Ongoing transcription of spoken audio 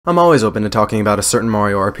I'm always open to talking about a certain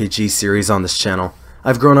Mario RPG series on this channel.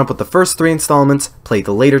 I've grown up with the first 3 installments, played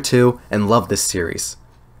the later 2, and love this series.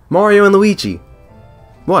 Mario and Luigi.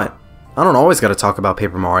 What? I don't always gotta talk about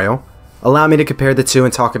Paper Mario. Allow me to compare the two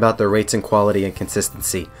and talk about their rates in quality and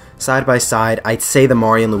consistency. Side by side, I'd say the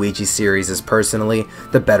Mario and Luigi series is personally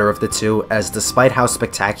the better of the two, as despite how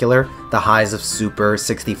spectacular the highs of Super,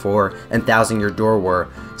 64, and 1000 Year Door were,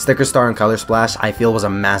 Sticker Star and Color Splash I feel was a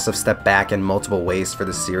massive step back in multiple ways for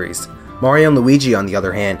the series. Mario and Luigi, on the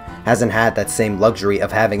other hand, hasn't had that same luxury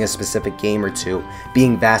of having a specific game or two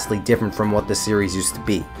being vastly different from what the series used to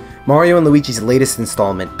be. Mario and Luigi's latest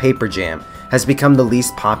installment, Paper Jam, has become the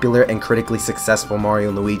least popular and critically successful Mario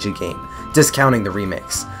and Luigi game, discounting the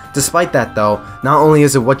remakes. Despite that though, not only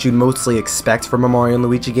is it what you'd mostly expect from a Mario and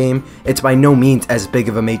Luigi game, it's by no means as big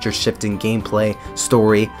of a major shift in gameplay,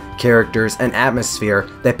 story, characters, and atmosphere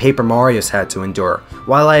that Paper Mario's had to endure.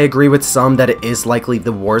 While I agree with some that it is likely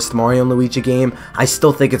the worst Mario and Luigi game, I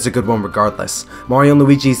still think it's a good one regardless. Mario and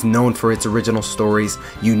Luigi is known for its original stories,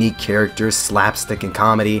 unique characters, slapstick and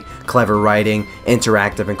comedy, clever writing,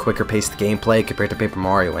 interactive and quicker paced gameplay compared to Paper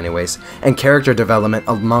Mario anyways, and character development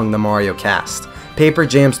among the Mario cast. Paper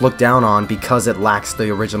Jam's looked down on because it lacks the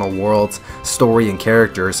original worlds, story, and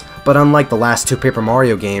characters, but unlike the last 2 Paper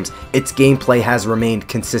Mario games, its gameplay has remained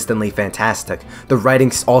consistently fantastic. The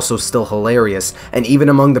writing's also still hilarious, and even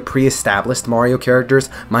among the pre-established Mario characters,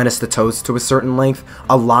 minus the Toads to a certain length,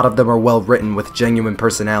 a lot of them are well written with genuine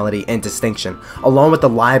personality and distinction, along with the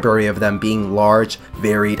library of them being large,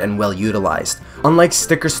 varied, and well utilized. Unlike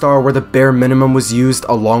Sticker Star where the bare minimum was used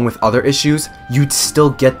along with other issues, you'd still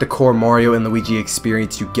get the core Mario and Luigi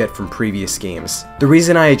experience you get from previous games. The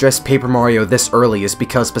reason I address Paper Mario this early is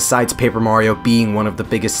because besides Paper Mario being one of the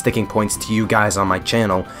biggest sticking points to you guys on my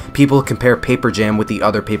channel, people compare Paper Jam with the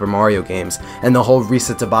other Paper Mario games, and the whole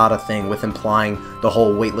Risa Tabata thing with implying the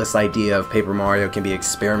whole weightless idea of Paper Mario can be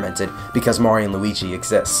experimented because Mario and Luigi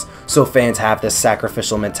exists. So fans have this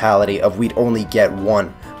sacrificial mentality of we'd only get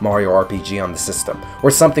one Mario RPG on the system, or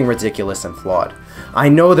something ridiculous and flawed. I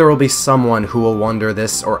know there will be someone who will wonder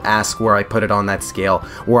this or ask where I put it on that scale,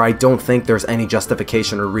 where I don't think there's any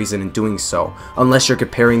justification or reason in doing so, unless you're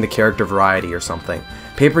comparing the character variety or something.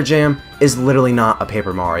 Paper Jam is literally not a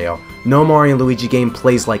Paper Mario. No Mario and Luigi game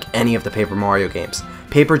plays like any of the Paper Mario games.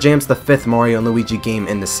 Paper Jam's the 5th Mario and Luigi game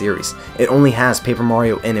in the series. It only has Paper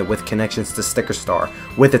Mario in it with connections to Sticker Star,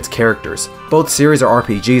 with its characters. Both series are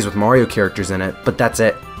RPGs with Mario characters in it, but that's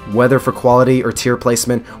it. Whether for quality or tier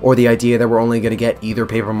placement, or the idea that we're only going to get either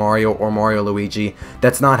Paper Mario or Mario Luigi,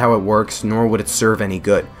 that's not how it works, nor would it serve any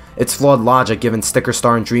good. It's flawed logic given Sticker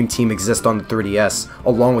Star and Dream Team exist on the 3DS,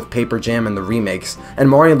 along with Paper Jam and the remakes, and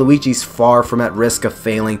Mario and Luigi's far from at risk of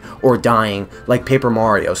failing or dying like Paper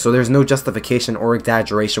Mario, so there's no justification or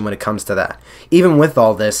exaggeration when it comes to that. Even with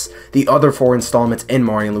all this, the other 4 installments in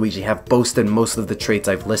Mario and Luigi have boasted most of the traits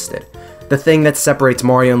I've listed. The thing that separates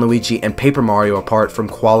Mario and Luigi and Paper Mario apart from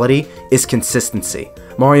quality is consistency.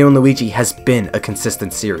 Mario and Luigi has been a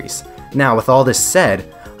consistent series. Now, with all this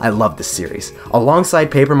said, I love this series. Alongside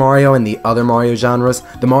Paper Mario and the other Mario genres,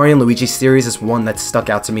 the Mario and Luigi series is one that stuck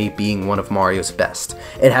out to me being one of Mario's best.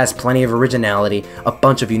 It has plenty of originality, a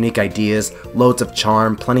bunch of unique ideas, loads of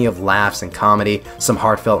charm, plenty of laughs and comedy, some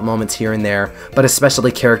heartfelt moments here and there, but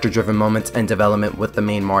especially character-driven moments and development with the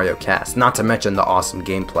main Mario cast, not to mention the awesome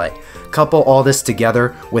gameplay. Couple all this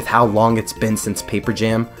together with how long it's been since Paper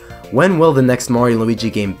Jam. When will the next Mario and Luigi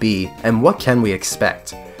game be, and what can we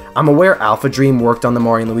expect? I'm aware Alpha Dream worked on the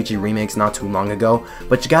Mario and Luigi remakes not too long ago,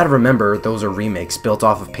 but you gotta remember those are remakes built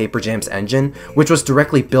off of Paper Jam's engine, which was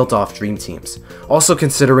directly built off Dream Team's. Also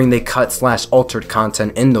considering they cut/altered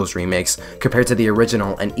content in those remakes compared to the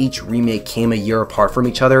original, and each remake came a year apart from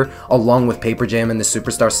each other, along with Paper Jam and the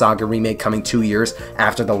Superstar Saga remake coming 2 years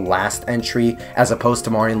after the last entry, as opposed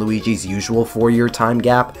to Mario and Luigi's usual 4-year time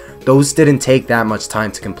gap, those didn't take that much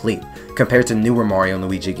time to complete, compared to newer Mario and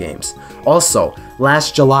Luigi games. Also,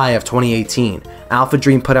 last July of 2018, Alpha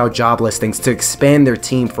Dream put out job listings to expand their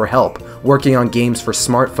team for help, working on games for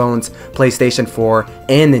smartphones, PlayStation 4,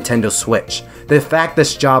 and Nintendo Switch. The fact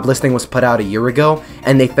this job listing was put out a year ago,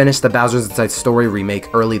 and they finished the Bowser's Inside Story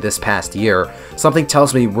remake early this past year, something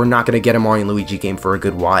tells me we're not going to get a Mario and Luigi game for a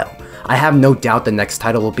good while. I have no doubt the next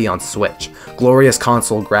title will be on Switch. Glorious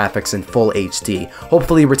console graphics in full HD,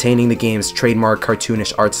 hopefully retaining the game's trademark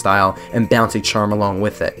cartoonish art style and bouncy charm along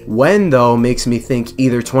with it. When though makes me think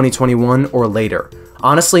either 2021 or later.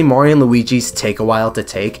 Honestly, Mario and Luigi's take a while to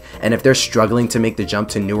take, and if they're struggling to make the jump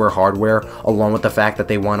to newer hardware, along with the fact that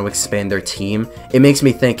they want to expand their team, it makes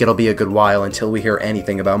me think it'll be a good while until we hear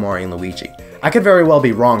anything about Mario and Luigi. I could very well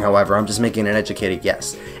be wrong, however, I'm just making an educated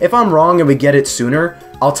guess. If I'm wrong and we get it sooner,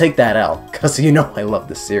 I'll take that L, cause you know I love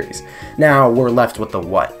this series. Now, we're left with the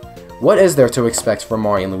what. What is there to expect from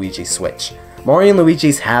Mario & Luigi Switch? Mario &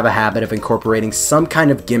 Luigi's have a habit of incorporating some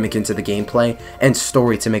kind of gimmick into the gameplay and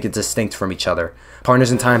story to make it distinct from each other.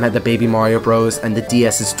 Partners in Time had the Baby Mario Bros. And the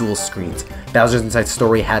DS's dual screens. Bowser's Inside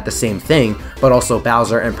Story had the same thing, but also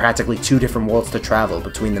Bowser and practically 2 different worlds to travel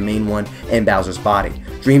between the main one and Bowser's body.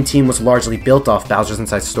 Dream Team was largely built off Bowser's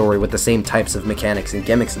Inside Story with the same types of mechanics and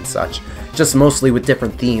gimmicks and such, just mostly with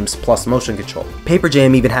different themes plus motion control. Paper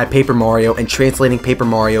Jam even had Paper Mario and translating Paper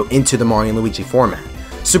Mario into the Mario & Luigi format.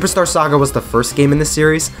 Superstar Saga was the first game in the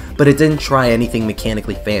series, but it didn't try anything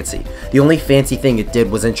mechanically fancy. The only fancy thing it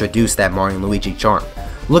did was introduce that Mario & Luigi charm.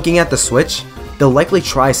 Looking at the Switch, they'll likely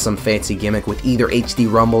try some fancy gimmick with either HD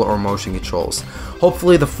Rumble or motion controls.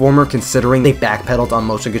 Hopefully the former, considering they backpedaled on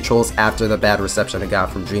motion controls after the bad reception it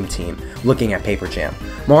got from Dream Team, looking at Paper Jam.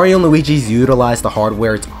 Mario & Luigi's utilized the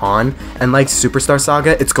hardware it's on, and like Superstar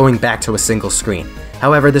Saga, it's going back to a single screen.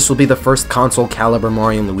 However, this will be the first console caliber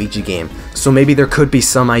Mario & Luigi game, so maybe there could be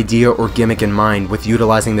some idea or gimmick in mind with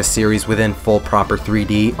utilizing the series within full proper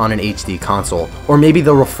 3D on an HD console. Or maybe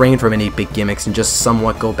they'll refrain from any big gimmicks and just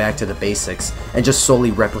somewhat go back to the basics, and just solely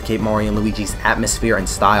replicate Mario & Luigi's atmosphere and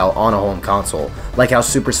style on a home console, like how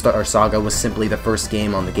Superstar Saga was simply the first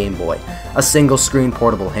game on the Game Boy, a single screen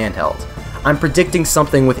portable handheld. I'm predicting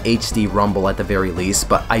something with HD Rumble at the very least,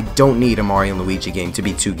 but I don't need a Mario & Luigi game to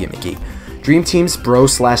be too gimmicky. Dream Team's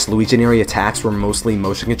Bro/Luiginary attacks were mostly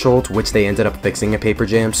motion controlled, which they ended up fixing at Paper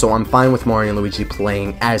Jam, so I'm fine with Mario & Luigi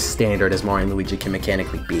playing as standard as Mario & Luigi can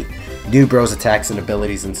mechanically be. New Bros attacks and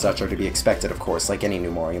abilities and such are to be expected, of course, like any new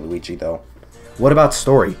Mario & Luigi though. What about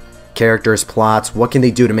story? Characters, plots, what can they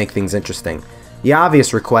do to make things interesting? The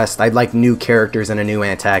obvious request, I'd like new characters and a new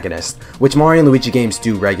antagonist, which Mario & Luigi games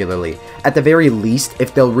do regularly. At the very least,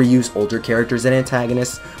 if they'll reuse older characters and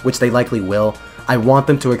antagonists, which they likely will, I want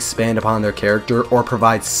them to expand upon their character or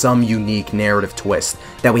provide some unique narrative twist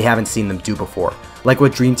that we haven't seen them do before. Like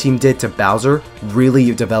what Dream Team did to Bowser,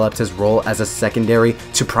 really developed his role as a secondary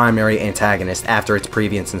to primary antagonist after its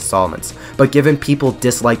previous installments. But given people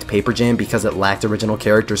disliked Paper Jam because it lacked original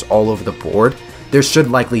characters all over the board, there should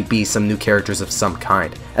likely be some new characters of some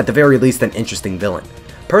kind, at the very least an interesting villain.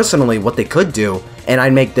 Personally, what they could do, and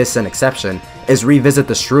I'd make this an exception, is revisit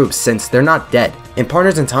the Shroobs since they're not dead. In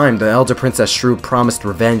Partners in Time, the Elder Princess Shroob promised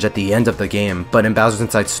revenge at the end of the game, but in Bowser's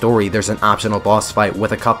Inside Story, there's an optional boss fight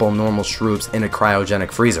with a couple normal Shroobs in a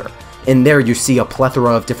cryogenic freezer. In there, you see a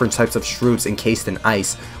plethora of different types of Shroobs encased in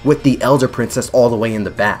ice, with the Elder Princess all the way in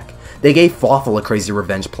the back. They gave Fawful a crazy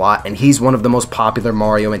revenge plot, and he's one of the most popular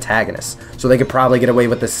Mario antagonists, so they could probably get away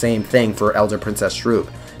with the same thing for Elder Princess Shroob.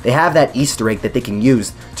 They have that Easter egg that they can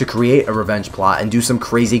use to create a revenge plot and do some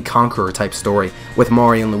crazy Conqueror type story with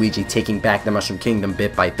Mario and Luigi taking back the Mushroom Kingdom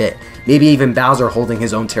bit by bit. Maybe even Bowser holding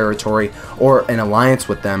his own territory or an alliance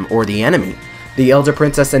with them or the enemy. The Elder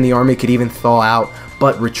Princess and the army could even thaw out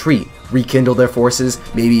but retreat, rekindle their forces,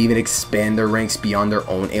 maybe even expand their ranks beyond their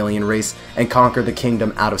own alien race, and conquer the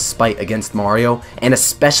kingdom out of spite against Mario, and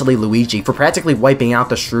especially Luigi, for practically wiping out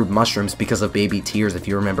the Shroob mushrooms because of baby tears if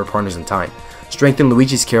you remember Partners in Time. Strengthen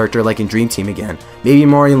Luigi's character like in Dream Team again. Maybe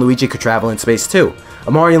Mario and Luigi could travel in space too.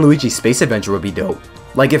 A Mario and Luigi space adventure would be dope.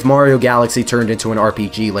 Like if Mario Galaxy turned into an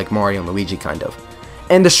RPG like Mario and Luigi kind of.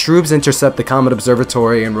 And the Shroobs intercept the Comet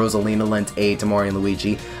Observatory and Rosalina lent aid to Mario and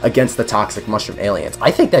Luigi against the toxic mushroom aliens.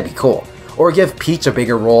 I think that'd be cool. Or give Peach a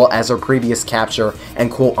bigger role as her previous capture and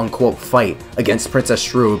quote-unquote fight against Princess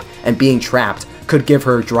Shroob and being trapped could give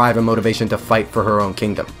her drive and motivation to fight for her own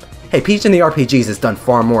kingdom. Hey, Peach in the RPGs has done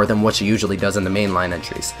far more than what she usually does in the mainline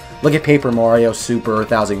entries. Look at Paper Mario, Super,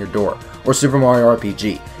 Thousand Year Door, or Super Mario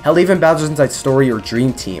RPG. Hell, even Bowser's Inside Story or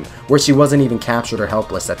Dream Team, where she wasn't even captured or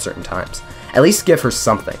helpless at certain times. At least give her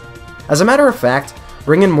something. As a matter of fact,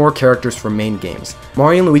 bring in more characters from main games.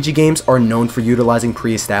 Mario and Luigi games are known for utilizing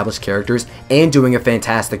pre-established characters and doing a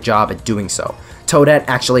fantastic job at doing so. Toadette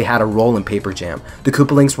actually had a role in Paper Jam. The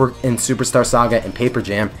Koopalings were in Superstar Saga and Paper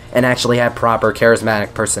Jam and actually had proper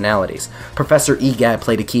charismatic personalities. Professor Egad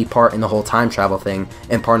played a key part in the whole time travel thing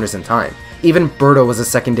in Partners in Time. Even Birdo was a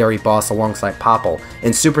secondary boss alongside Popple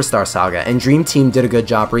in Superstar Saga, and Dream Team did a good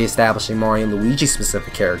job re-establishing Mario and Luigi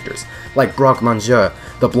specific characters, like Brock Monsieur,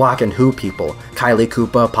 the Block and Who people, Kylie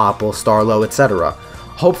Koopa, Popple, Starlo, etc.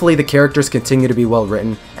 Hopefully the characters continue to be well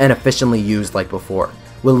written and efficiently used like before.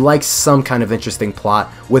 We'll like some kind of interesting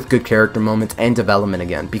plot with good character moments and development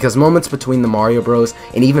again, because moments between the Mario Bros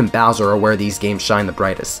and even Bowser are where these games shine the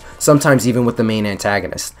brightest, sometimes even with the main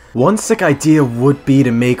antagonist. One sick idea would be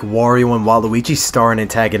to make Wario and Waluigi star an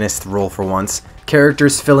antagonist role for once.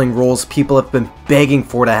 Characters filling roles people have been begging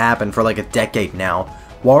for to happen for like a decade now.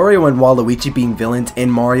 Wario and Waluigi being villains in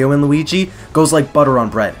Mario and Luigi goes like butter on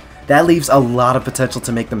bread. That leaves a lot of potential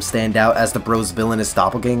to make them stand out as the bros' villainous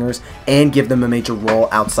doppelgangers and give them a major role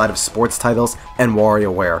outside of sports titles and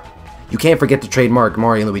WarioWare. You can't forget the trademark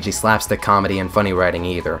Mario and Luigi slapstick comedy and funny writing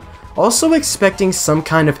either. Also expecting some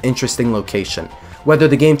kind of interesting location. Whether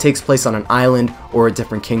the game takes place on an island or a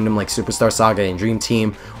different kingdom like Superstar Saga and Dream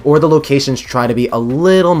Team, or the locations try to be a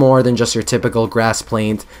little more than just your typical grass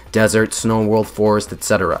plains, desert, snow world, forest,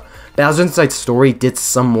 etc. Bowser's Inside Story did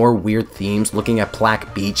some more weird themes, looking at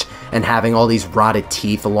Plaque Beach and having all these rotted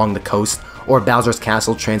teeth along the coast, or Bowser's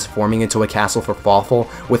Castle transforming into a castle for Fawful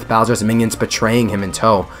with Bowser's minions betraying him in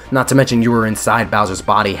tow, not to mention you were inside Bowser's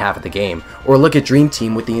body half of the game. Or look at Dream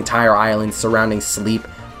Team with the entire island surrounding sleep,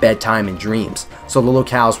 bedtime, and dreams, so the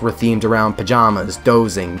locales were themed around pajamas,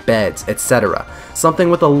 dozing, beds, etc. Something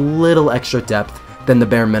with a little extra depth than the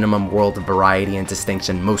bare minimum world of variety and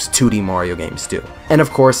distinction most 2D Mario games do. And of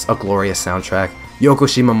course, a glorious soundtrack. Yoko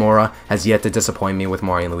Shimomura has yet to disappoint me with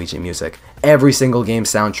Mario & Luigi music. Every single game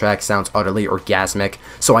soundtrack sounds utterly orgasmic,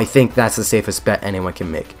 so I think that's the safest bet anyone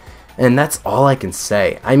can make. And that's all I can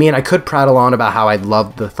say. I mean, I could prattle on about how I'd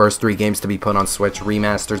love the first 3 games to be put on Switch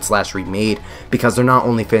remastered / remade, because they're not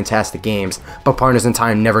only fantastic games, but Partners in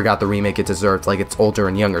Time never got the remake it deserved like its older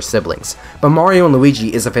and younger siblings. But Mario &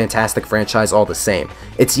 Luigi is a fantastic franchise all the same.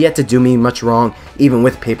 It's yet to do me much wrong, even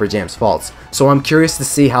with Paper Jam's faults, so I'm curious to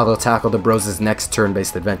see how they'll tackle the bros' next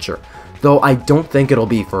turn-based adventure, though I don't think it'll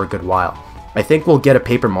be for a good while. I think we'll get a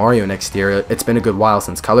Paper Mario next year. It's been a good while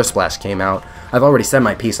since Color Splash came out. I've already said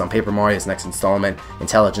my piece on Paper Mario's next installment,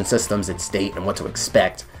 intelligent systems, its date, and what to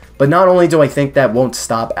expect. But not only do I think that won't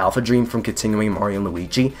stop Alpha Dream from continuing Mario &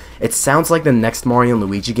 Luigi, it sounds like the next Mario &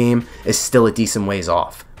 Luigi game is still a decent ways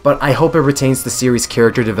off. But I hope it retains the series'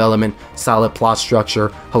 character development, solid plot structure,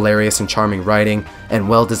 hilarious and charming writing, and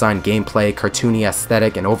well-designed gameplay, cartoony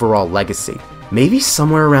aesthetic, and overall legacy. Maybe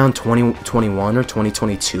somewhere around 2021 or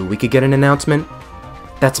 2022 we could get an announcement?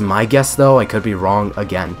 That's my guess though, I could be wrong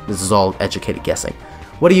again. This is all educated guessing.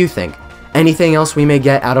 What do you think? Anything else we may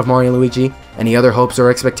get out of Mario & Luigi? Any other hopes or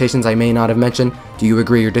expectations I may not have mentioned? Do you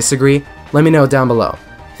agree or disagree? Let me know down below.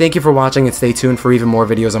 Thank you for watching and stay tuned for even more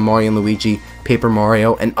videos on Mario & Luigi, Paper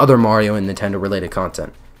Mario, and other Mario and Nintendo related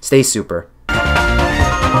content. Stay super.